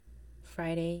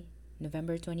Friday,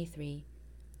 November 23,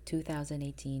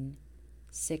 2018,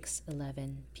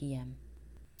 6:11 p.m.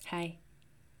 Hi.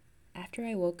 After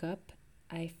I woke up,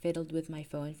 I fiddled with my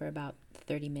phone for about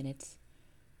 30 minutes,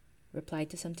 replied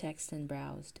to some texts and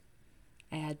browsed.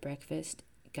 I had breakfast,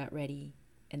 got ready,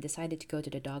 and decided to go to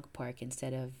the dog park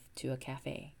instead of to a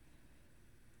cafe.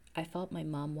 I felt my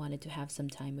mom wanted to have some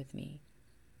time with me.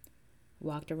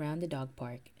 Walked around the dog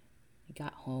park,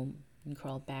 got home, and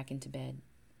crawled back into bed.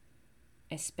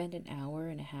 I spent an hour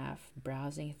and a half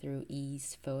browsing through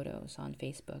E's photos on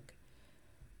Facebook.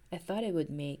 I thought it would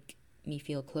make me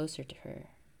feel closer to her,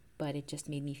 but it just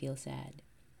made me feel sad.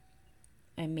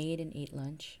 I made and ate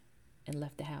lunch and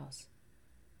left the house.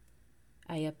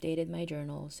 I updated my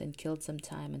journals and killed some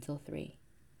time until 3.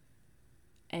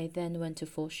 I then went to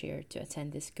Fulshire to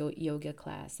attend this goat yoga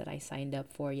class that I signed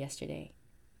up for yesterday.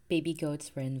 Baby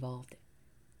goats were involved.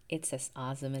 It's as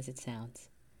awesome as it sounds.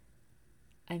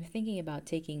 I'm thinking about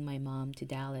taking my mom to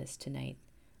Dallas tonight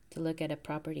to look at a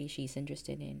property she's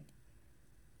interested in.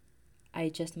 I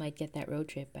just might get that road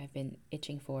trip I've been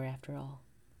itching for after all.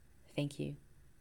 Thank you.